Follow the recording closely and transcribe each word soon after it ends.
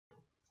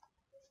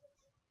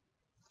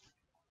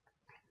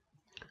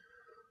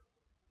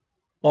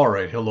All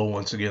right, hello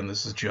once again.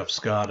 This is Jeff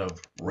Scott of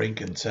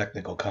Rankin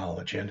Technical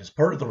College, and as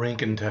part of the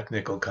Rankin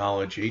Technical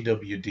College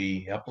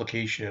AWD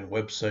Application and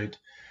Website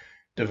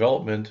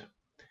Development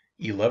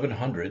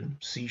 1100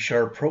 C#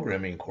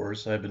 programming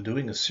course, I've been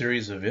doing a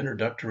series of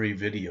introductory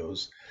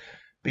videos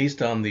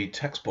based on the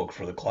textbook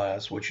for the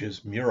class, which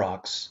is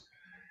Murachs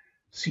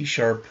C#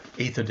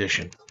 8th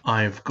edition.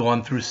 I've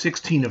gone through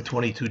 16 of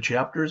 22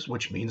 chapters,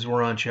 which means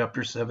we're on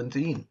chapter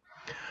 17.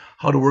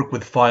 How to work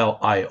with file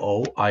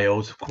I/O. I/O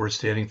is, of course,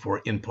 standing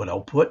for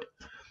input-output.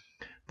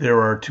 There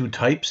are two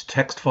types: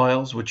 text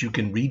files, which you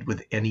can read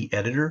with any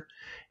editor,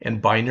 and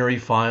binary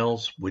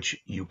files,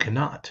 which you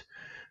cannot.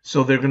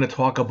 So they're going to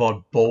talk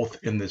about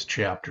both in this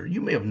chapter. You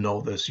may have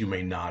known this, you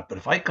may not, but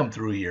if I come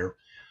through here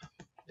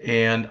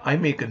and I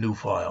make a new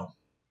file,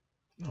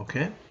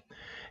 okay,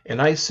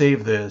 and I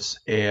save this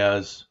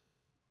as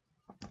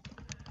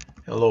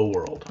hello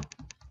world,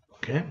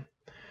 okay.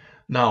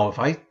 Now, if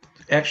I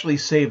actually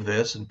save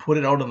this and put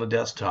it out on the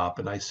desktop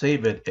and I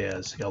save it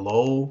as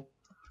hello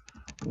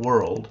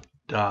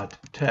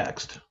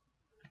world.txt,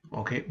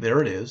 okay,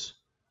 there it is.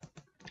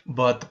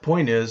 But the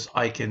point is,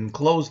 I can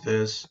close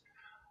this,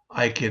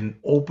 I can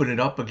open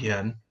it up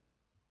again,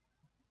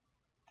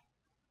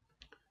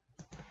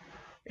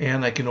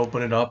 and I can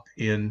open it up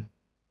in,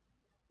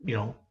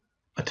 a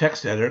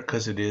text editor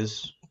because it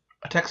is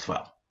a text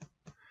file.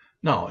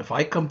 Now, if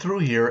I come through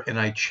here and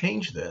I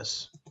change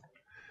this,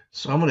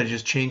 so I'm going to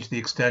just change the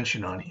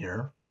extension on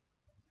here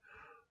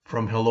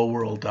from hello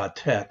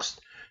world.txt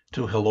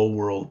to hello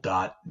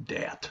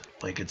world.dat,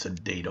 like it's a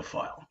data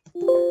file.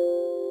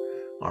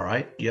 All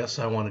right, yes,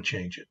 I want to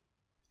change it.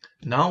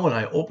 Now when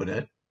I open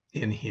it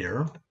in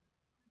here,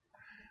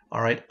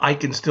 all right, I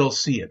can still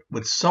see it.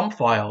 With some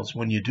files,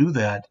 when you do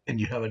that and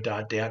you have a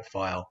 .dat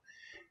file,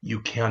 you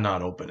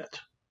cannot open it.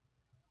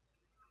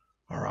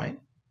 All right.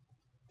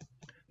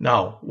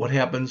 Now, what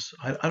happens?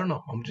 I don't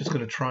know. I'm just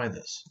going to try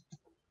this.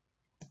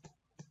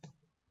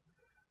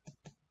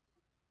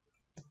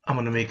 I'm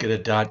going to make it a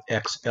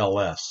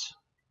 .xls.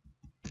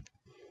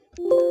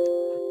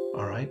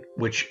 All right,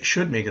 which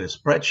should make it a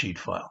spreadsheet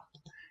file.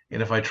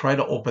 And if I try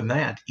to open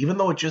that, even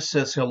though it just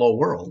says hello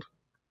world,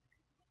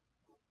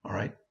 all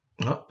right,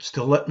 well,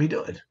 still let me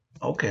do it.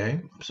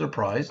 Okay, I'm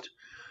surprised.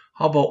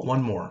 How about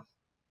one more?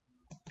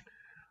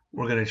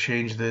 We're going to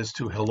change this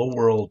to hello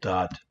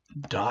world.docx.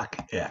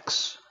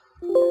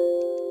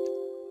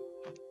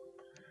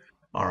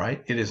 All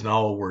right, it is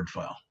now a Word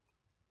file,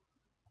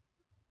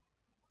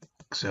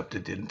 except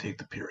it didn't take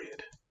the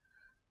period.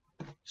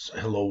 So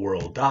hello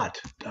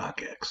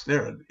world.docx,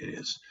 there it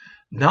is.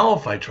 Now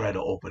if I try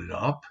to open it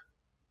up,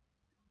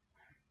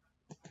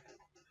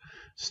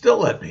 still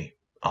let me.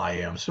 I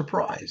am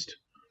surprised.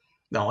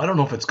 Now, I don't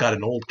know if it's got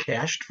an old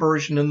cached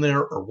version in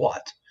there or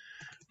what,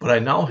 but I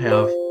now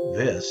have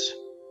this.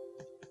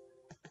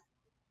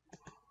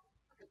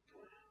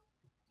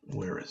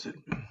 Where is it?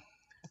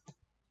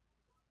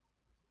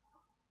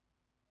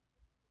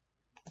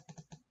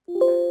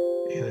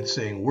 And it's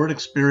saying word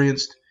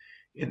experienced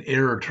an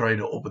error trying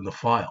to open the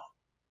file.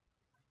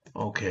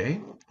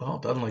 Okay, well,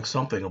 it doesn't like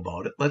something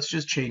about it. Let's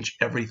just change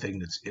everything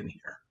that's in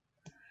here.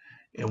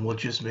 And we'll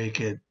just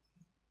make it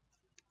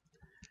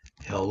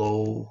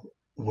hello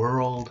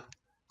world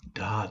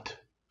dot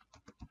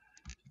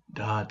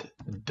doc.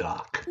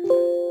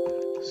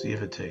 See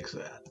if it takes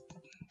that.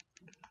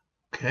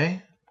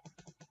 Okay.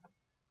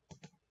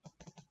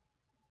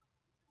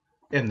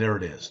 And there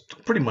it is.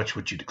 Pretty much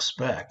what you'd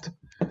expect.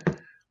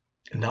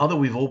 And now that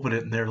we've opened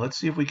it in there, let's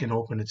see if we can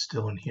open it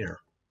still in here.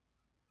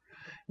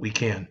 We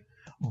can.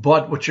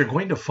 But what you're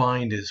going to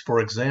find is, for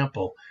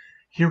example,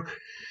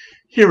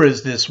 here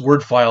is this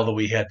Word file that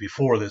we had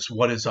before, this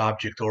what is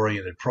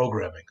object-oriented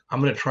programming. I'm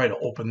going to try to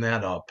open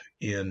that up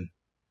in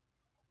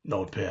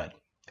Notepad.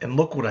 And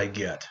look what I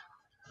get.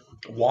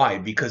 Why?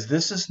 Because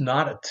this is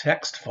not a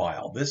text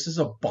file. This is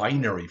a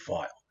binary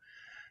file.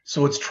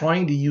 So it's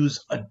trying to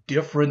use a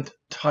different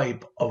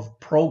type of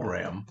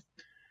program.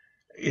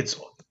 It's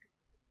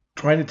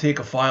trying to take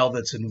a file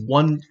that's in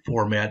one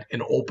format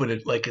and open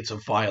it like it's a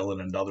file in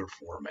another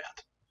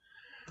format.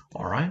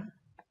 All right.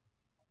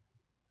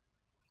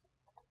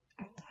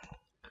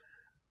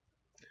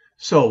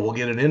 So we'll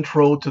get an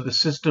intro to the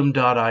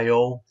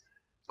system.io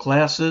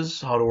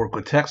classes, how to work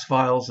with text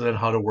files, and then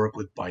how to work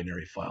with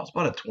binary files.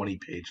 About a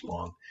 20-page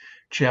long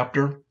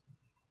chapter.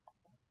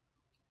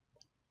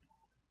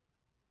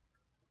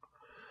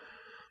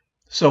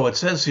 So it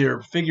says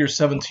here, figure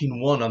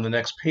 17.1 on the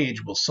next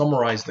page will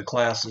summarize the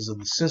classes of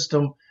the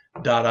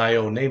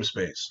system.io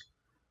namespace.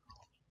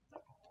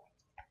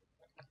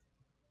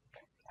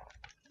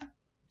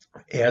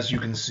 As you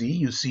can see,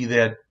 you see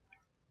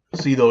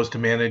those to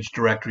manage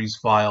directories,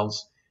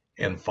 files,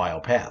 and file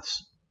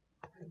paths.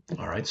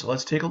 All right, so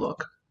let's take a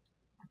look.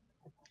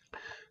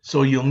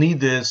 So you'll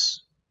need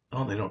this,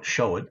 oh, they don't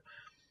show it,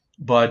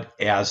 but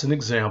as an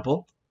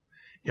example,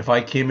 if I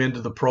came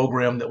into the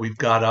program that we've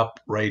got up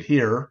right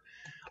here,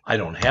 I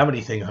don't have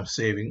anything I'm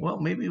saving. Well,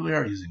 maybe we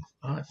are using,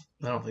 I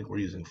don't think we're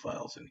using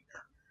files in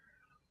here.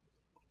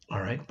 All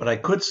right, but I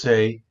could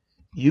say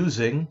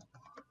using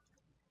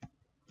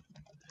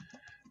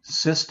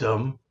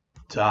system.io.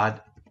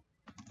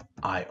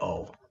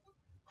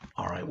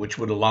 All right, which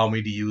would allow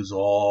me to use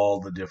all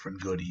the different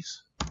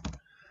goodies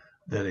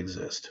that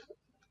exist,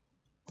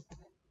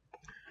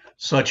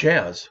 such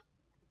as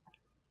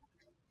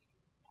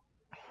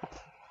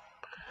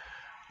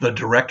the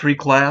directory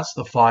class,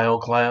 the file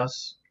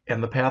class,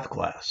 and the path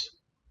class.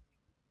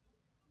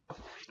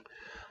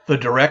 The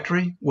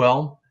directory,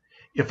 well,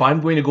 if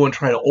I'm going to go and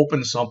try to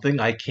open something,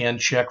 I can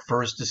check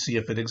first to see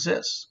if it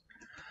exists.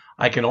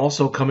 I can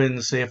also come in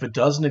and say if it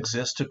doesn't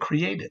exist to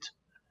create it.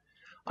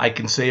 I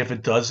can say if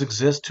it does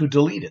exist to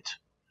delete it.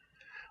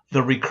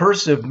 The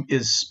recursive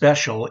is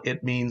special.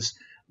 It means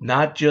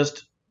not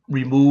just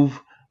remove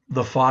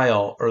the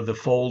file or the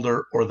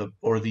folder or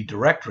the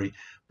directory,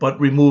 but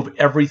remove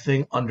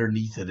everything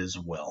underneath it as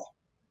well.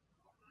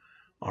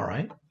 All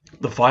right.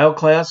 The file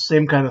class,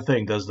 same kind of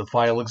thing. Does the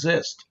file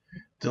exist?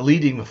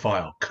 Deleting the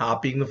file,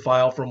 copying the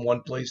file from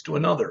one place to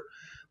another,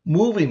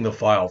 moving the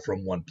file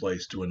from one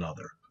place to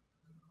another.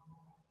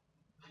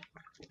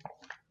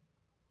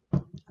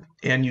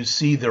 And you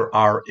see there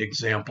are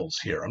examples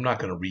here. I'm not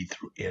going to read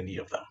through any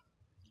of them.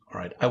 All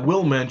right. I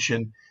will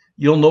mention,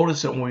 you'll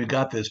notice that when we've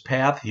got this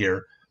path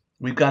here,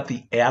 we've got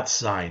the @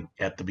 sign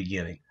at the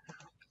beginning.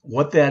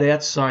 What that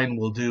 @ sign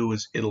will do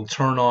is it'll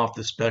turn off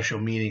the special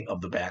meaning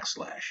of the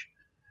backslash.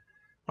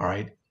 All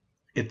right.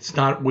 It's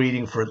not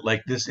waiting for it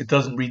like this. It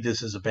doesn't read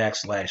this as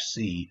a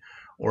 \C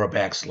or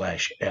a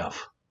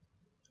 \F.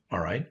 All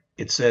right.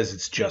 It says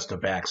it's just a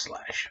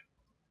backslash.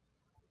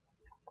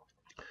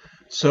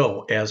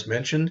 So, as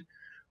mentioned,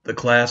 the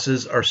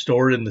classes are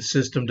stored in the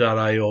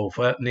system.io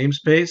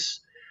namespace.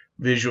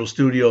 Visual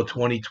Studio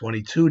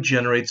 2022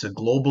 generates a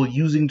global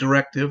using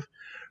directive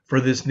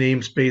for this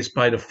namespace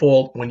by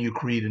default when you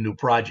create a new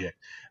project,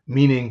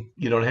 meaning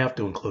you don't have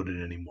to include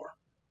it anymore.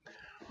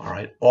 All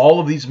right. All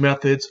of these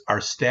methods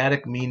are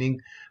static,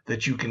 meaning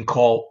that you can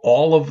call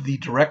all of the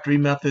directory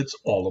methods,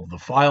 all of the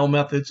file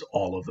methods,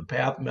 all of the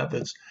path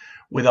methods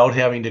without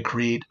having to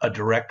create a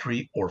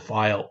directory or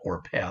file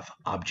or path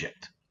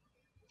object.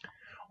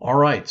 All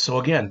right. So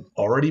again,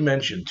 already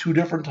mentioned two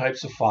different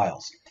types of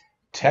files,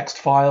 text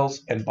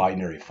files and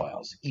binary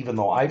files. Even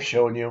though I've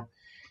shown you,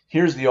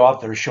 here's the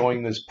author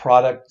showing this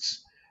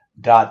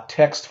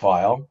products.txt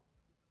file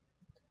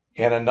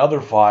and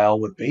another file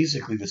with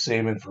basically the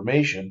same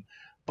information,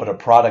 but a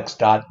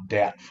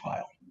products.dat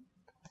file.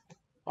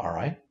 All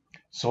right.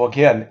 So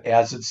again,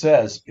 as it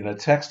says in a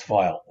text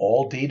file,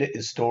 all data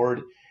is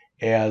stored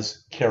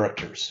as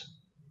characters.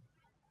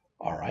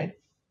 All right.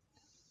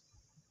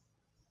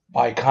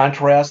 By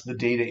contrast, the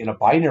data in a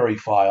binary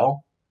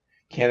file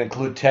can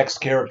include text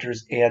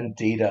characters and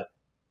data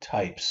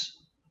types.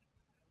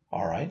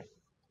 All right.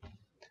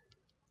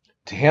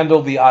 To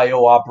handle the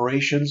I/O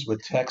operations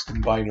with text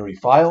and binary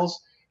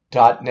files,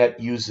 .NET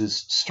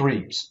uses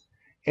streams.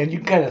 And you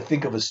can kind of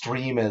think of a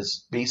stream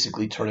as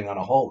basically turning on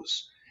a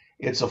hose.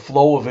 It's a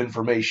flow of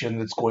information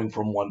that's going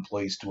from one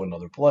place to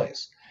another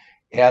place.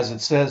 As it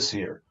says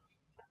here,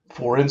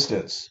 for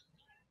instance,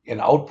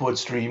 an output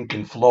stream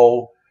can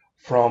flow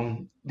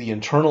from the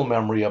internal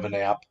memory of an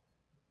app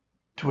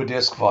to a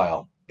disk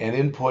file. An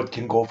input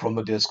can go from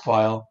the disk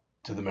file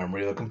to the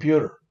memory of the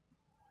computer.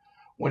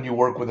 When you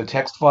work with a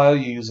text file,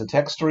 you use a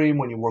text stream.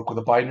 When you work with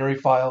a binary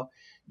file,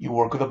 you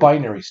work with a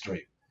binary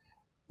stream.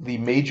 The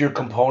major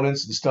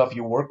components and stuff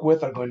you work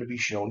with are going to be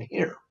shown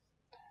here.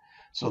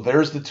 So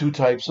there's the two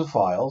types of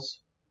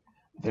files.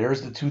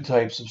 There's the two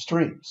types of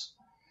streams.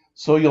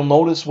 So you'll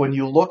notice when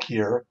you look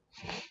here,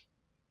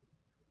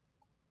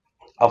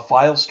 a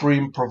file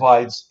stream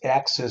provides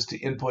access to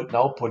input and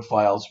output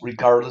files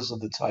regardless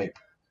of the type.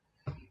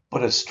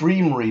 But a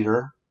stream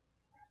reader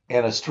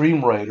and a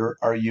stream writer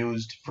are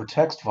used for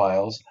text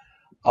files.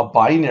 A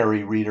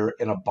binary reader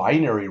and a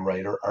binary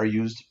writer are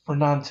used for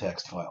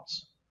non-text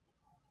files.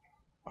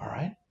 All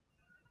right.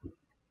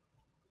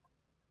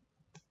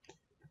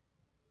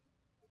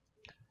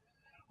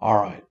 All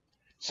right.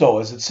 So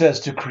as it says,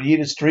 to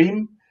create a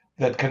stream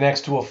that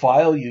connects to a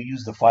file, you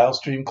use the file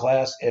stream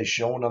class as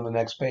shown on the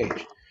next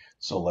page.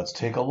 So let's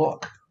take a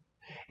look.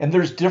 And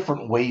there's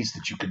different ways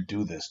that you can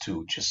do this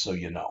too, just so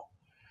you know.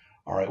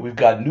 All right, we've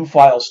got new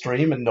file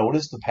stream, and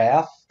notice the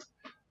path,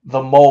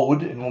 the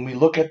mode, and when we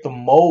look at the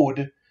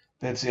mode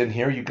that's in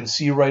here, you can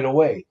see right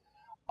away.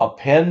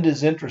 Append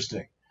is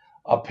interesting.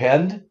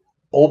 Append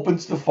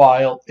opens the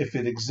file if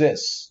it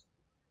exists,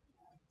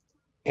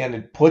 and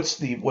it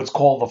puts what's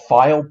called the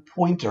file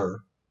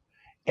pointer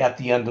at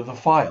the end of the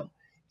file.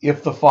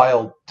 If the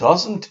file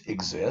doesn't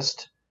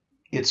exist,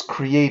 it's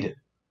created.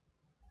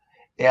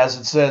 As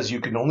it says,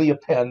 you can only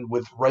append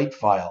with write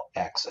file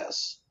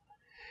access.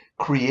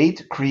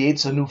 Create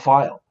creates a new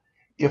file.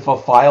 If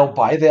a file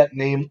by that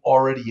name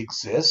already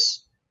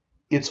exists,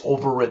 it's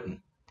overwritten.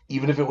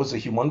 Even if it was a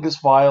humongous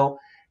file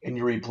and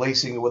you're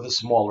replacing it with a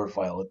smaller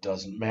file, it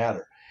doesn't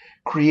matter.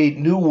 Create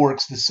new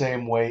works the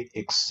same way,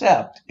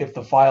 except if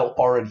the file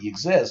already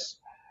exists,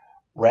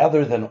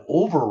 rather than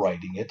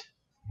overwriting it,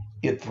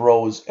 it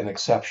throws an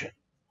exception.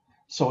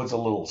 So it's a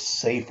little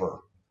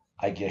safer,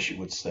 I guess you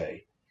would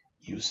say,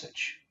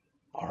 usage.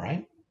 All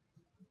right.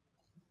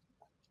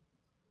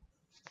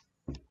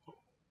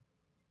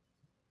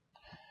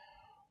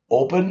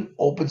 Open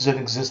opens an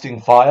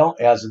existing file,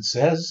 as it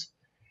says.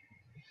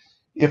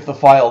 If the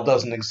file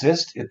doesn't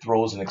exist, it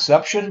throws an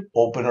exception.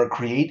 Open or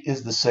create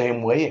is the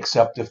same way,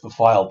 except if the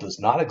file does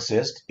not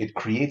exist, it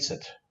creates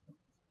it.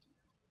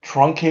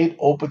 Truncate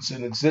opens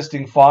an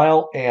existing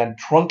file and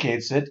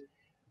truncates it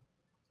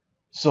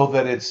so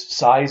that its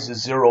size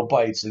is 0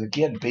 bytes. And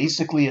again,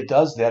 basically it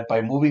does that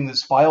by moving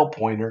this file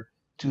pointer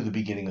to the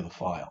beginning of the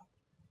file.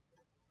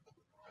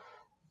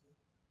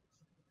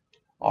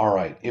 All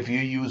right, if you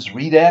use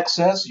read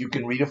access, you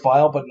can read a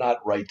file but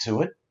not write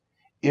to it.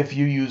 If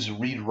you use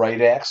read-write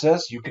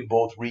access, you can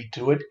both read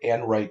to it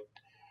and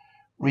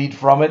read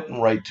from it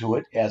and write to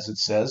it, as it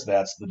says.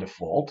 That's the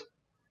default.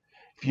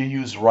 If you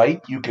use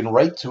write, you can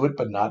write to it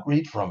but not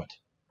read from it.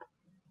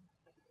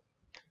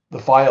 The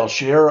file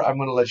share, I'm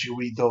going to let you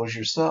read those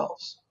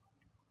yourselves.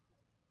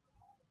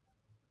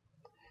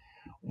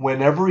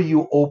 Whenever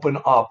you open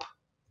up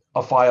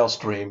a file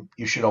stream,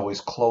 you should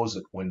always close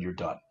it when you're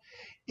done.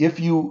 If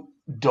you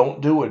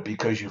don't do it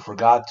because you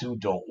forgot to,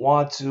 don't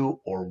want to,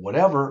 or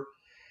whatever,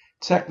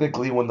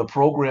 technically, when the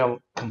program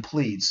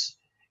completes,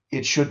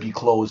 it should be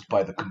closed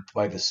by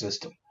the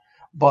system.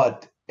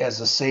 But as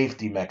a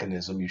safety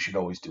mechanism, you should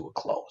always do a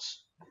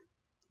close.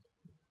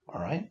 All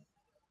right?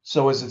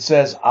 So as it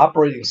says,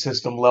 operating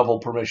system level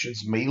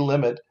permissions may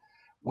limit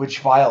which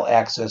file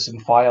access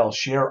and file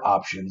share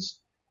options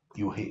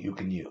you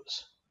can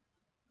use.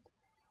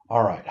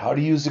 All right, how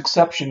to use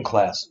exception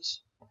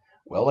classes.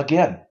 Well,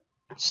 again,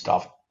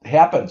 stuff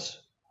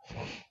happens.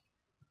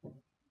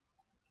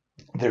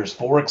 There's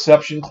 4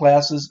 exception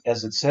classes,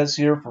 as it says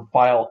here, for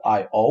file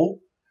I/O.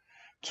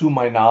 To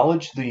my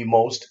knowledge, the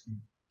most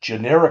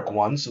generic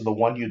one, so the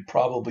one you'd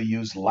probably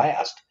use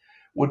last,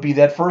 would be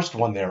that first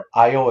one there,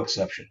 I/O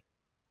exception.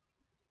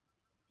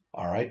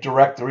 All right,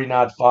 directory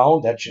not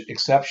found,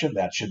 exception,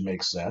 that should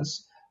make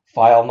sense.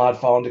 File not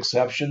found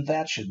exception,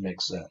 that should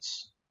make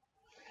sense.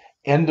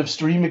 End of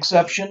stream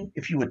exception,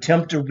 if you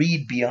attempt to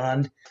read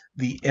beyond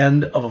the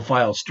end of a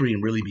file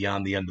stream, really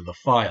beyond the end of the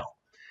file.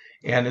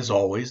 And as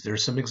always,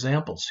 there's some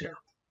examples here.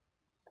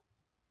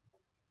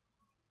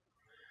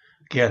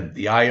 Again,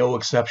 the I/O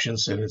exception,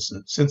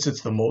 since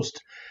it's the most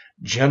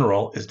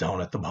general, is down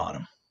at the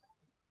bottom.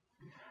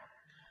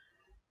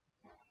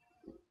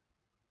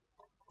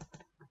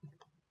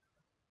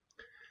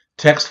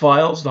 Text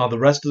files. Now the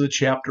rest of the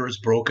chapter is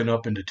broken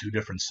up into 2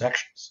 different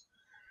sections.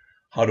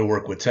 How to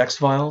work with text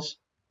files,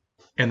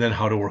 and then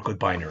how to work with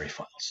binary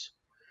files.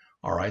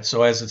 All right,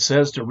 so as it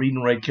says, to read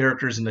and write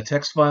characters in the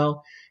text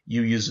file,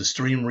 you use a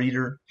stream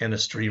reader and a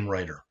stream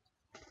writer.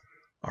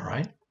 All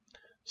right,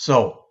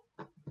 so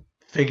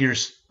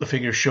the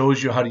figure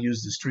shows you how to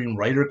use the stream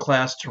writer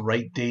class to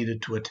write data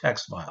to a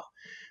text file.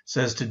 It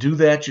says to do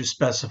that, you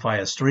specify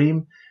a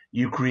stream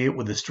you create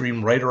with the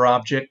stream writer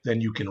object, then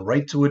you can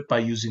write to it by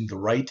using the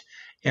write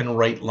and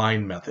write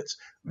line methods.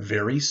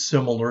 Very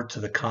similar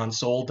to the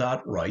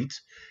console.write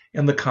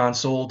and the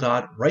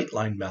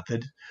console.writeLine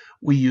method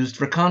we used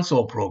for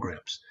console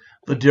programs.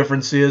 The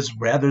difference is,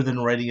 rather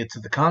than writing it to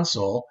the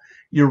console,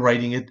 you're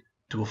writing it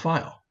to a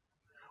file.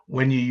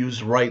 When you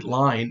use write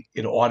line,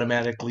 it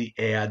automatically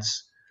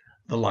adds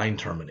the line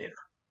terminator.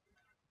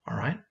 All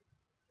right?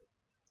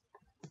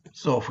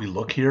 So if we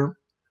look here,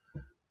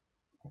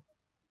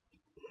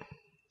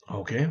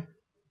 okay,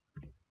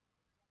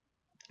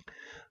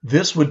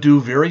 this would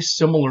do very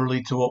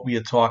similarly to what we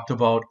had talked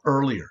about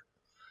earlier.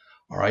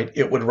 All right,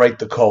 it would write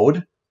the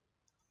code,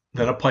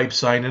 then a pipe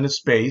sign and a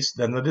space,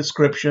 then the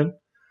description,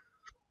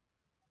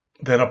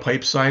 then a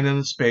pipe sign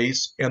and a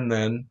space, and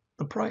then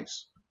the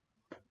price.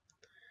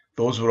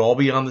 Those would all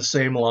be on the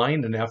same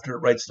line, and after it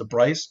writes the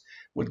price,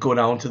 it would go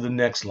down to the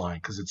next line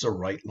because it's a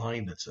write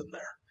line that's in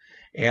there.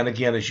 And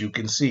again, as you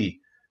can see,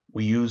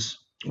 we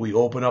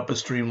open up a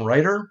stream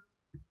writer.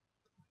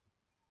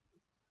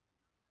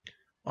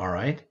 All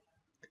right,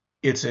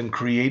 it's in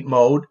create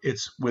mode,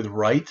 it's with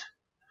write,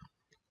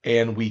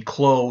 and we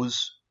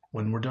close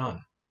when we're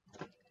done.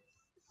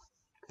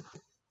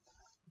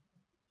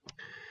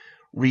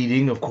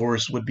 Reading, of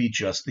course, would be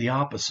just the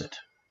opposite.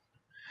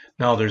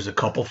 Now, there's a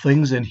couple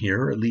things in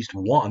here, at least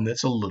one,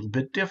 that's a little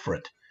bit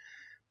different.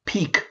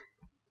 Peek.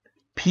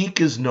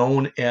 Peek is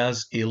known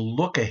as a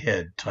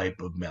look-ahead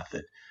type of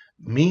method,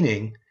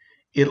 meaning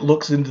it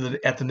looks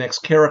at the next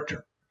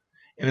character.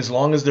 And as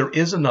long as there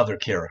is another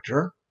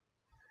character,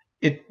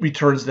 it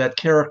returns that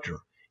character.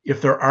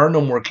 If there are no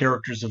more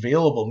characters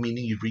available,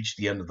 meaning you've reached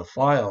the end of the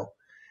file,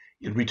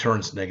 it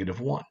returns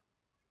 -1.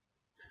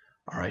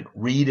 All right,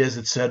 read, as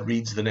it said,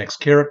 reads the next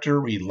character,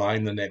 read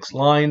line the next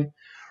line.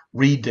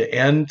 Read to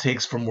end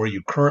takes from where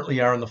you currently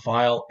are in the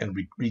file and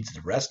reads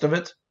the rest of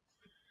it.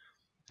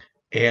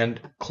 And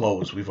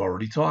close, we've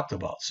already talked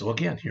about. So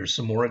again, here's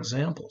some more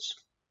examples.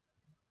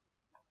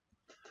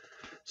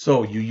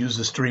 So you use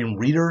the stream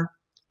reader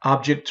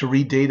object to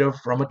read data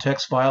from a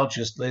text file,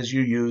 just as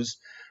you use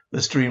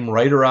the stream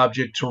writer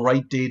object to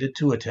write data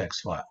to a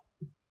text file.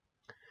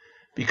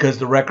 Because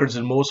the records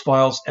in most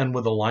files end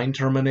with a line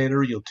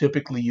terminator, you'll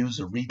typically use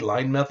a read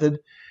line method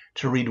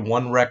to read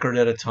one record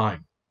at a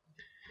time.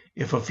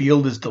 If a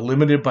field is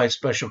delimited by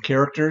special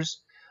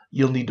characters,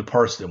 you'll need to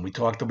parse them. We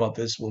talked about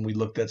this when we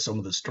looked at some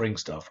of the string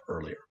stuff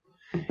earlier.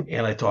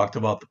 And I talked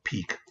about the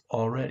peak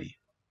already.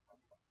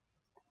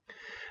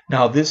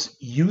 Now, this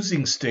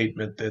using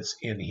statement that's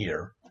in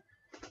here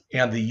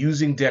and the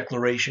using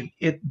declaration,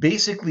 it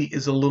basically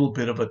is a little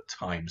bit of a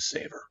time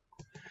saver.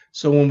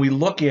 So when we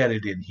look at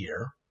it in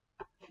here,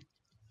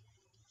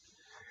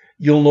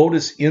 you'll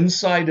notice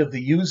inside of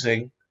the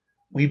using,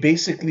 we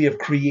basically have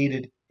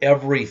created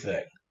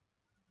everything.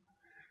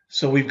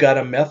 So we've got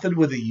a method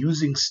with a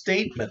using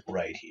statement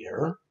right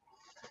here.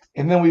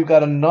 And then we've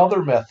got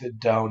another method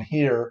down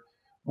here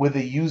with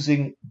a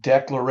using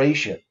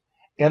declaration.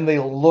 And they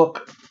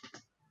look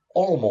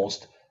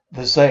almost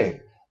the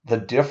same. The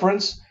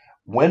difference,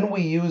 when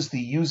we use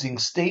the using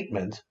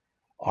statement,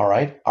 all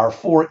right, our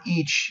for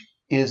each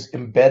is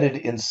embedded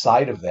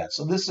inside of that.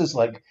 So this is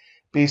like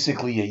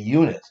basically a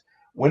unit.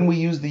 When we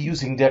use the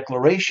using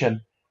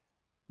declaration,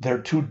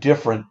 they're two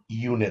different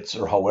units,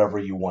 or however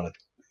you want to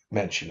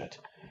mention it.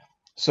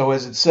 So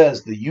as it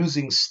says, the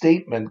using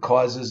statement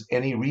causes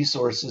any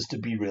resources to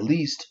be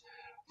released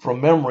from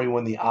memory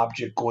when the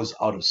object goes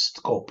out of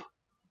scope.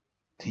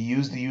 To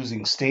use the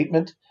using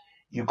statement,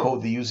 you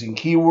code the using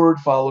keyword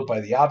followed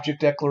by the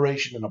object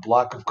declaration in a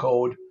block of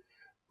code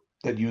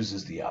that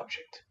uses the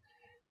object.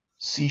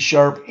 C#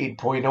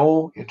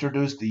 8.0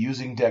 introduced the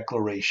using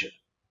declaration,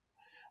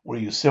 where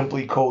you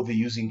simply code the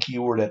using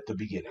keyword at the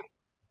beginning.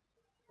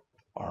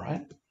 All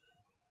right.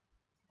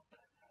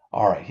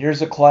 All right,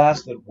 here's a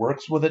class that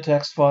works with a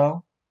text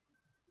file.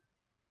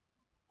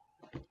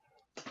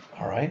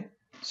 All right,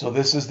 so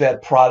this is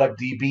that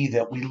product DB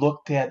that we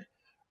looked at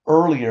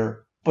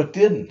earlier but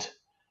didn't.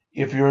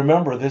 If you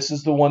remember, this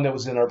is the one that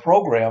was in our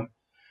program,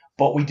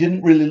 but we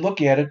didn't really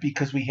look at it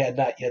because we had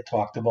not yet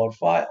talked about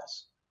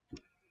files.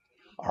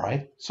 All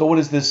right, so what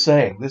is this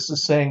saying? This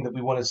is saying that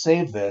we want to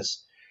save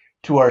this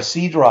to our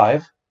C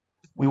drive.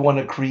 We want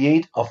to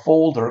create a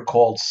folder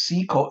called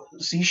C#,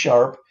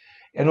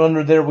 and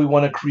under there we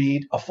want to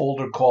create a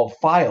folder called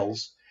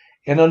files,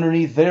 and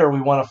underneath there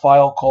we want a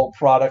file called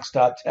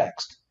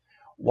products.txt.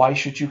 Why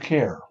should you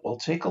care? Well,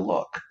 take a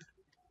look.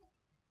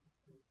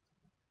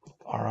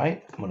 All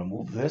right, I'm going to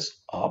move this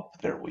up.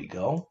 There we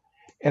go.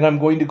 And I'm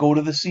going to go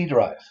to the C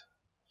drive.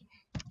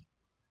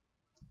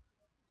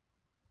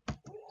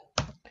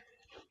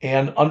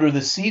 And under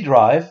the C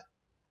drive,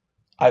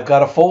 I've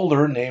got a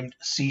folder named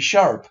C#.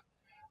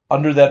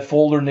 Under that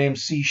folder named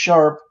C#,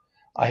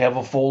 I have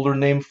a folder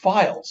named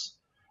Files.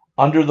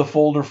 Under the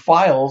folder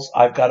Files,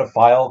 I've got a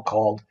file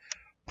called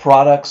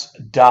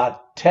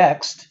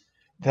products.txt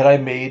that I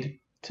made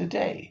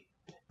today.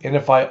 And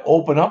if I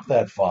open up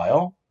that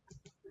file,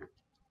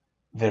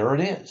 there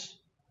it is.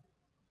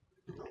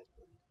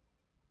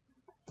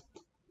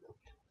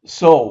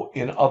 So,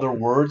 in other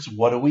words,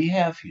 what do we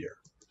have here?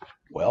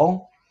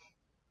 Well,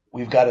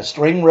 we've got a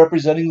string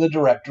representing the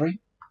directory.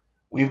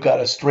 We've got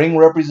a string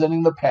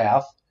representing the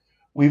path.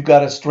 We've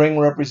got a string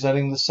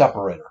representing the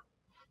separator.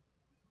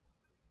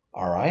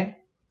 All right.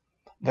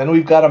 Then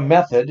we've got a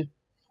method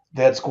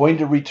that's going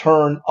to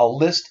return a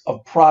list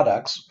of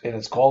products, and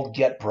it's called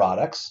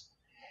getProducts.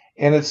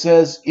 And it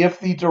says if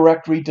the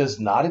directory does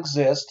not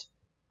exist,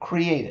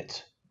 create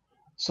it.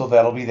 So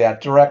that'll be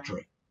that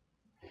directory.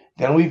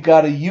 Then we've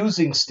got a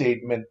using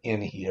statement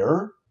in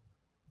here.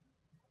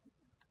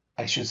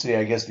 I should say,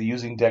 I guess, the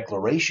using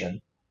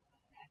declaration.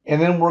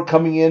 And then we're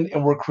coming in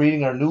and we're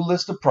creating our new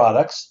list of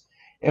products,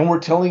 and we're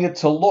telling it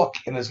to look.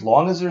 And as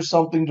long as there's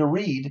something to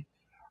read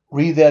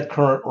that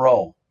current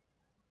row.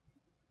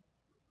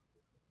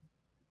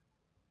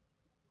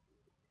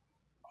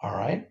 All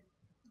right.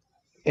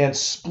 And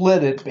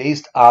split it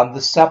based on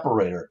the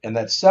separator. And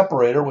that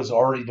separator was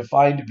already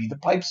defined to be the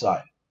pipe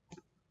sign.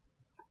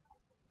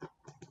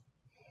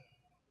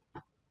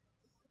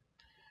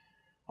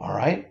 All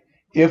right.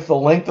 If the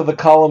length of the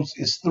columns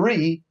is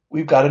 3,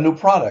 we've got a new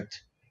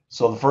product.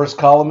 So the first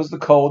column is the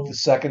code, the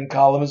second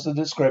column is the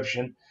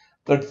description,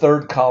 the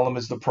third column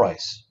is the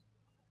price.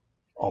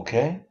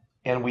 Okay?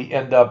 And we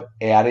end up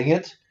adding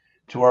it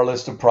to our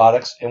list of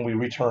products, and we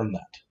return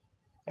that.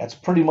 That's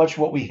pretty much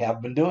what we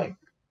have been doing.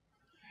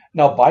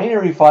 Now,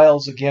 binary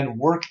files, again,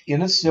 work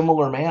in a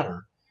similar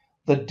manner.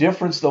 The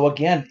difference, though,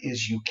 again,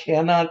 is you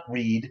cannot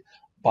read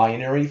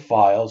binary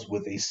files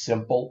with a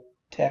simple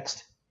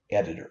text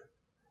editor.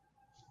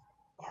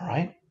 All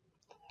right?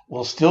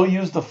 We'll still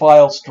use the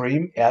file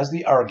stream as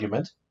the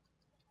argument,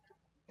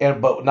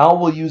 but now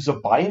we'll use a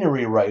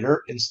binary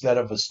writer instead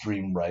of a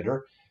stream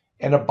writer,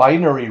 and a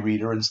binary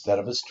reader instead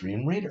of a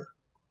stream reader.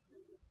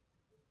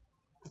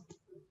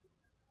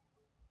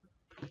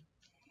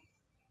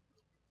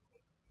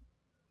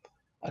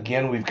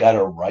 Again, we've got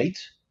a write,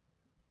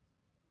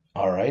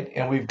 all right,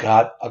 and we've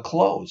got a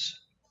close.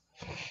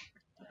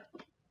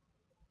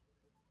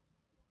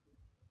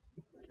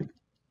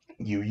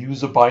 You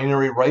use a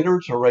binary writer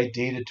to write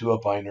data to a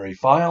binary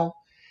file.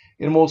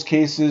 In most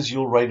cases,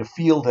 you'll write a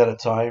field at a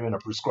time in a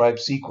prescribed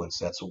sequence.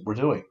 That's what we're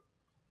doing.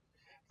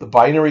 The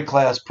binary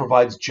class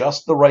provides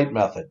just the write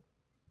method.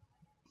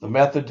 The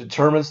method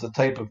determines the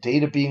type of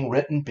data being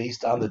written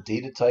based on the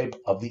data type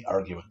of the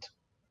argument.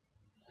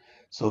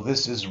 So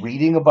this is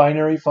reading a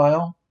binary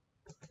file.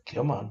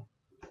 Come on.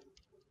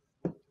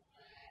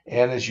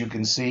 And as you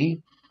can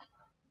see,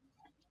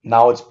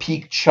 now it's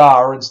peak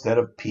char instead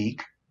of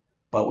peak,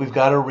 but we've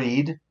got a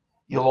read.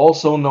 You'll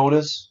also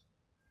notice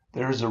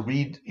there's a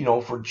read,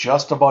 for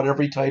just about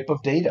every type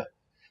of data.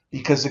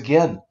 Because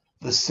again,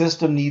 the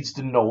system needs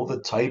to know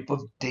the type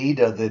of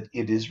data that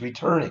it is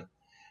returning,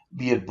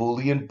 be it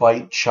Boolean,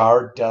 byte,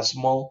 char,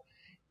 decimal,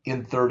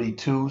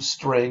 int32,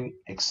 string,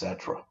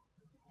 etc.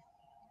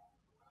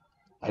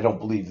 I don't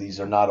believe these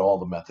are not all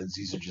the methods.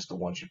 These are just the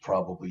ones you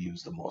probably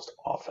use the most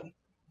often.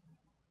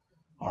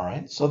 All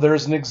right, so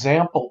there's an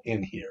example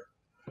in here.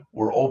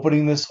 We're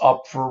opening this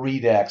up for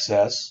read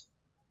access.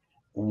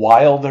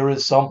 While there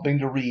is something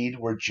to read,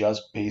 we're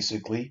just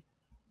basically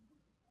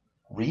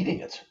reading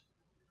it.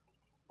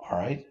 All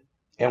right,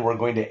 and we're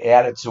going to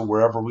add it to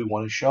wherever we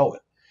want to show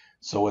it.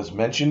 So as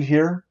mentioned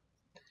here,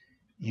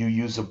 you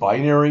use a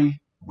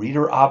binary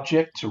reader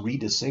object to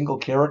read a single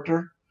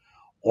character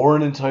or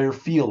an entire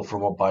field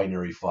from a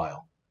binary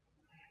file.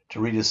 To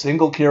read a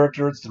single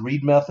character, it's the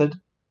read method.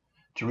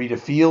 To read a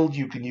field,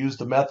 you can use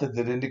the method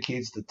that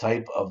indicates the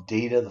type of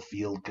data the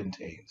field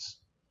contains,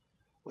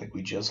 like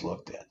we just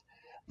looked at.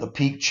 The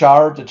peak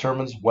char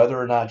determines whether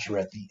or not you're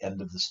at the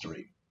end of the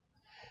stream.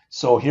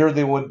 So here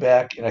they went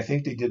back, and I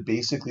think they did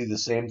basically the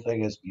same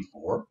thing as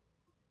before,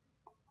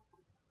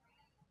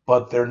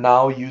 but they're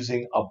now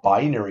using a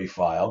binary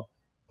file,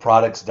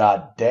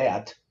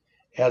 products.dat,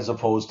 as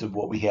opposed to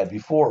what we had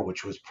before,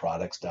 which was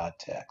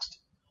products.txt.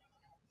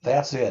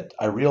 That's it.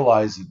 I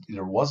realized that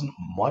there wasn't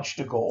much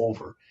to go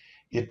over.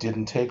 It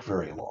didn't take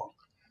very long.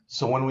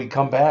 So when we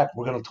come back,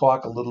 we're going to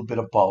talk a little bit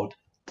about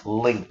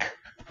link.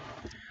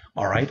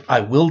 All right. I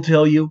will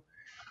tell you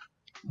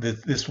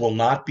that this will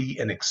not be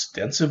an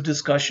extensive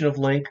discussion of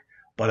link,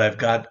 but I've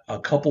got a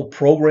couple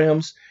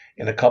programs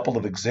and a couple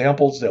of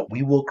examples that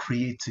we will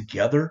create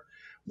together,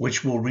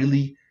 which will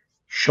really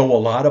show a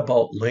lot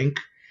about link.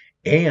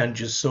 And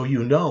just so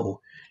you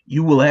know,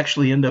 you will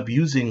actually end up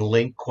using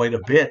link quite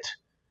a bit.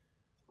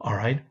 All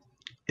right,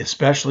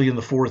 especially in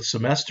the fourth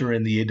semester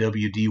in the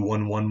AWD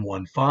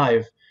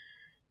 1115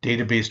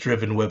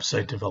 Database-Driven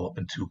Website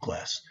Development 2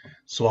 class.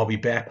 So I'll be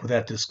back with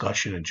that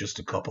discussion in just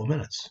a couple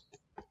minutes.